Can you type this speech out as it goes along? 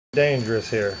Dangerous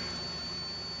here.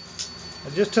 I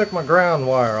just took my ground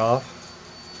wire off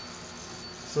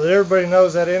so that everybody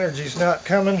knows that energy's not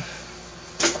coming.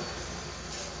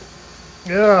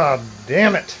 God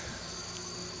damn it.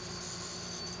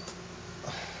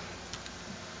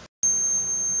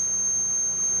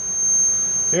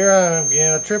 Here I am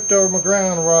again. I tripped over my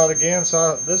ground rod again,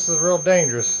 so this is real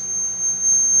dangerous.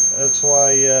 That's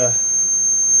why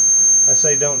I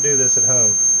say don't do this at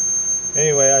home.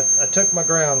 Anyway, I took my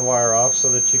ground wire off so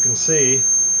that you can see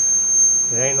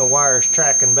there ain't no wires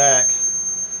tracking back.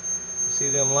 You see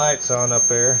them lights on up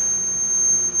there.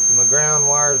 My ground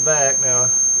wire's back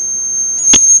now.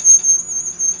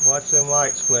 Watch them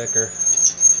lights flicker.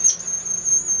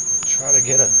 Try to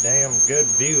get a damn good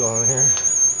view on here.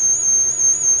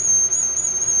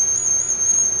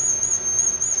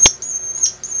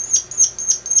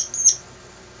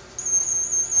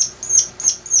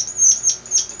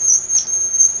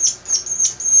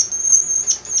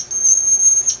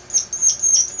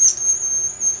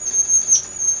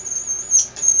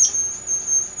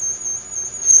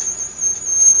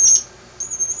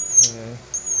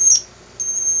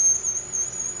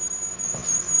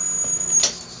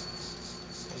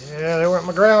 Yeah, there went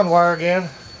my ground wire again.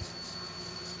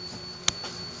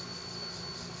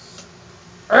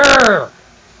 Arrgh!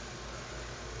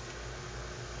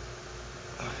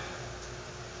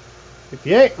 If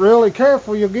you ain't really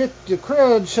careful, you'll get your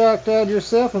crud shocked out of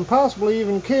yourself and possibly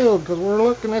even killed, because we're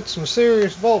looking at some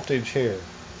serious voltage here.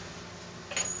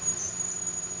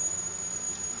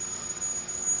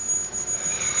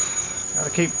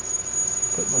 Gotta keep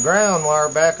putting my ground wire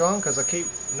back on because I keep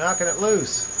knocking it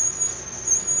loose.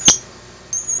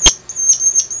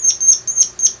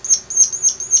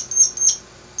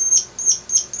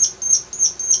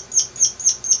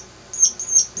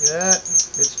 See that?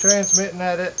 It's transmitting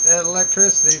that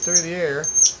electricity through the air.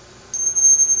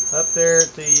 Up there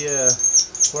at the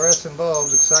fluorescent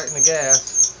bulbs, exciting the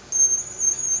gas.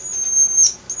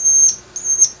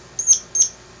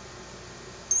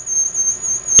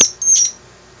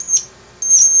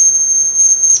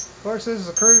 Of course, this is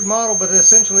a crude model, but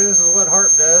essentially this is what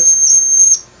HAARP does.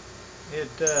 It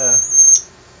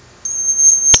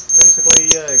basically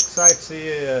excites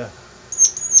the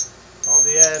all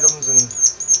the atoms and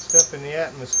stuff in the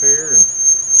atmosphere and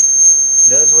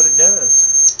does what it does.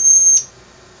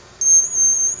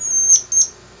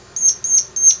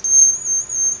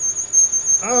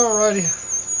 Alrighty.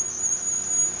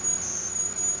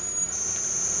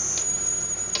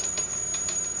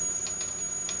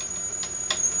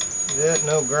 That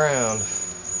no ground.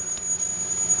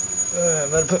 I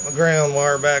better put my ground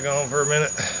wire back on for a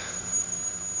minute.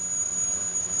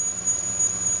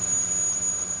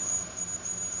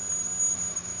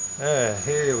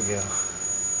 Here we go.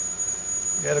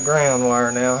 Got a ground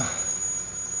wire now.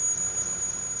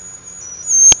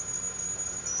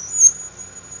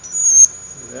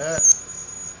 See that?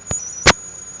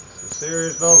 It's a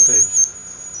serious voltage.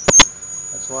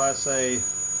 That's why I say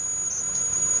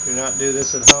do not do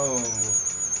this at home.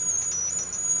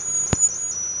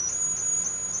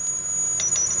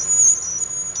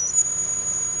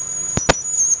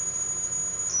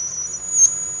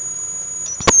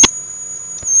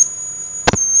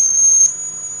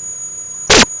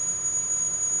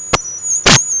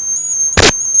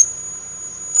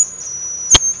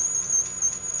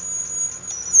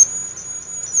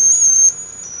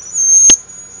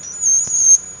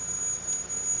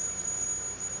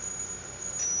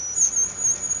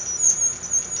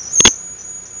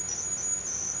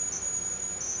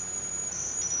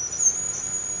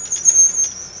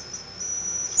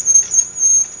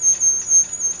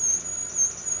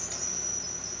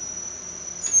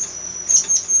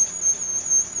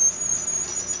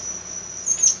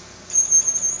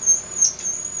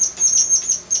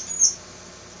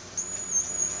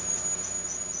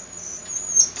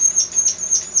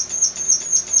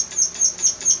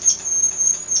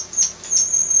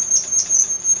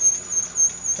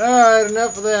 Alright,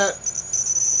 enough of that.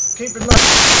 Keep in mind.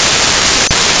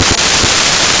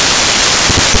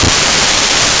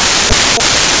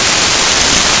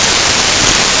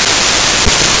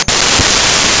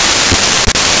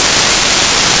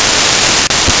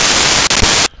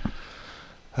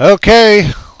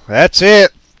 Okay, that's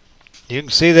it. You can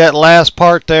see that last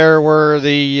part there where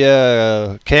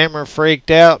the camera freaked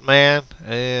out, man,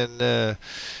 and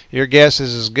your guess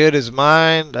is as good as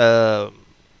mine.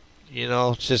 You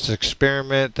know, it's just an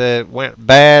experiment that went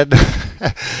bad,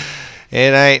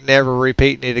 and I ain't never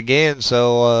repeating it again.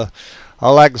 So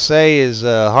all I can say is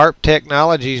HAARP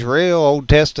technology's real, old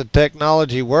tested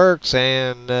technology works,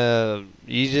 and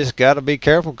you just got to be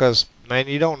careful because man,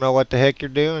 you don't know what the heck you're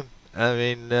doing. I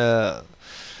mean, I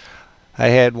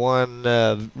had one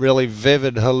really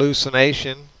vivid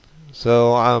hallucination.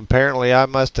 So apparently I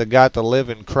must have got the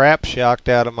living crap shocked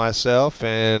out of myself.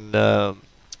 And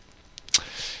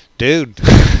dude,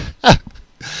 I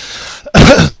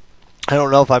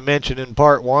don't know if I mentioned in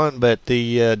part one, but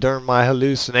during my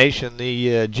hallucination, the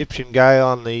Egyptian guy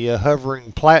on the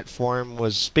hovering platform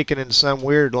was speaking in some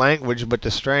weird language. But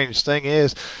the strange thing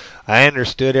is, I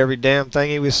understood every damn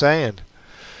thing he was saying.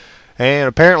 And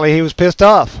apparently he was pissed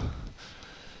off.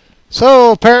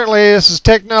 So apparently this is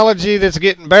technology that's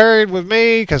getting buried with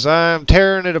me, because I'm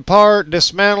tearing it apart,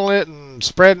 dismantling it, and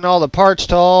spreading all the parts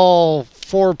to all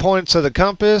 4 points of the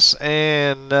compass.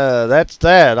 And that's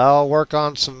that. I'll work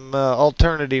on some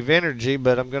alternative energy,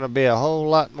 but I'm going to be a whole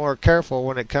lot more careful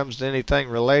when it comes to anything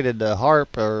related to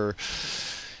HAARP or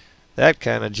that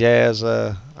kind of jazz.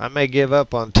 I may give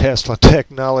up on Tesla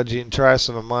technology and try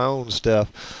some of my own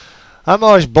stuff. I'm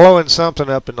always blowing something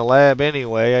up in the lab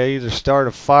anyway. I either start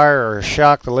a fire or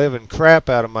shock the living crap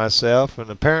out of myself.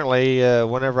 And apparently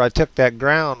whenever I took that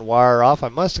ground wire off, I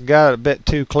must have got a bit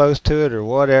too close to it or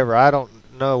whatever. I don't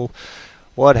know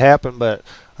what happened, but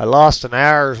I lost an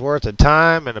hour's worth of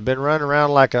time, and I've been running around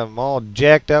like I'm all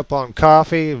jacked up on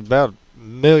coffee, about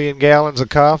 1,000,000 gallons of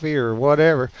coffee or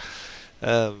whatever.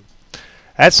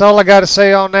 That's all I got to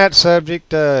say on that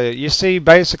subject. You see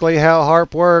basically how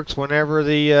HAARP works. Whenever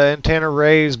the antenna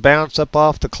rays bounce up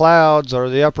off the clouds or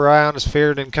the upper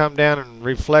ionosphere and come down and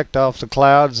reflect off the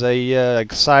clouds, they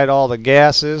excite all the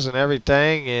gases and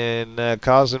everything and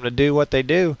cause them to do what they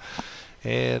do.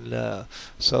 And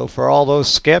so for all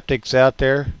those skeptics out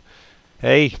there,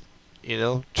 hey, you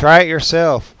know, try it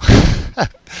yourself.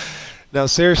 No,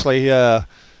 seriously,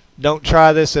 don't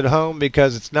try this at home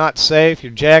because it's not safe.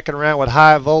 You're jacking around with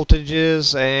high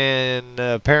voltages and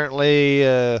apparently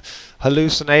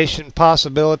hallucination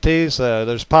possibilities.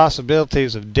 There's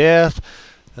possibilities of death.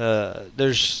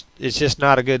 It's just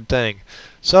not a good thing.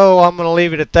 So I'm going to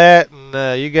leave it at that,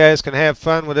 and you guys can have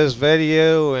fun with this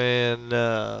video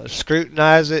and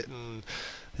scrutinize it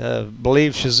and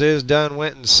believe Shazuz done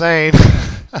went insane.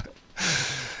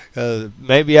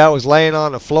 Maybe I was laying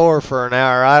on the floor for an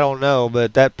hour, I don't know, but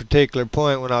at that particular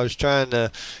point when I was trying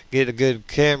to get a good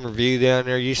camera view down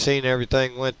there, you seen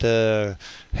everything went to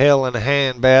hell in a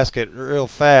handbasket real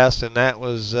fast, and that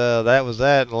was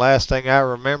that. And the last thing I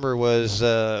remember was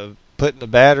putting the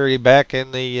battery back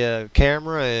in the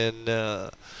camera and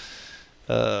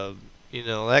you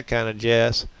know, that kind of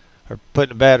jazz, or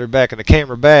putting the battery back in the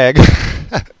camera bag.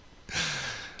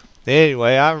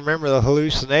 Anyway, I remember the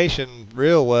hallucination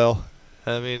real well.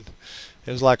 I mean,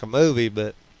 it was like a movie,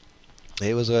 but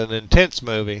it was an intense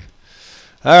movie.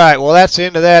 Alright, well that's the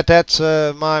end of that. That's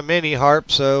my mini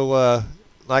HAARP. So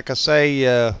like I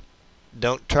say,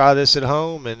 don't try this at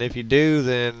home, and if you do,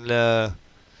 then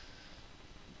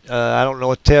I don't know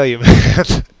what to tell you,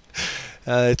 man.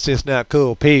 It's just not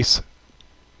cool. Peace.